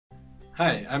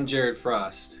Hi, I'm Jared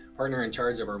Frost, partner in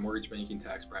charge of our mortgage banking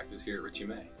tax practice here at Ritchie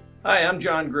May. Hi, I'm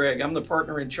John Gregg. I'm the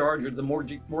partner in charge of the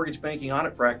mortgage banking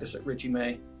audit practice at Ritchie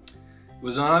May. It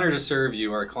was an honor to serve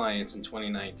you, our clients, in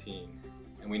 2019,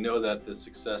 and we know that the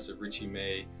success of Ritchie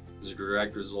May is a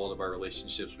direct result of our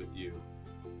relationships with you.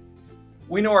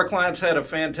 We know our clients had a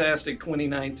fantastic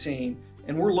 2019,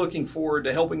 and we're looking forward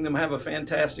to helping them have a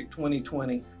fantastic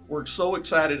 2020. We're so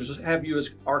excited to have you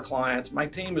as our clients. My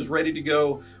team is ready to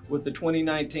go with the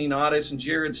 2019 audits, and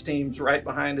Jared's team's right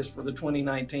behind us for the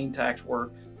 2019 tax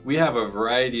work. We have a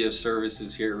variety of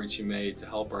services here at Ritchie May to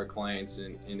help our clients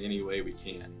in any way we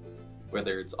can.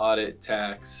 Whether it's audit,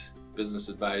 tax, business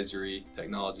advisory,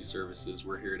 technology services,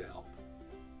 we're here to help.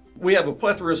 We have a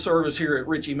plethora of service here at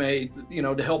Ritchie May,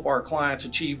 to help our clients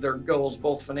achieve their goals,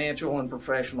 both financial and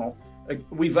professional.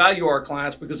 We value our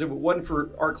clients because if it wasn't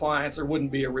for our clients, there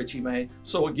wouldn't be a Ritchie May.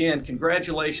 So again,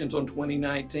 congratulations on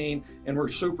 2019, and we're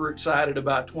super excited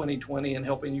about 2020 and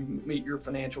helping you meet your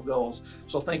financial goals.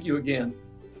 So thank you again.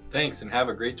 Thanks, and have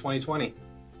a great 2020.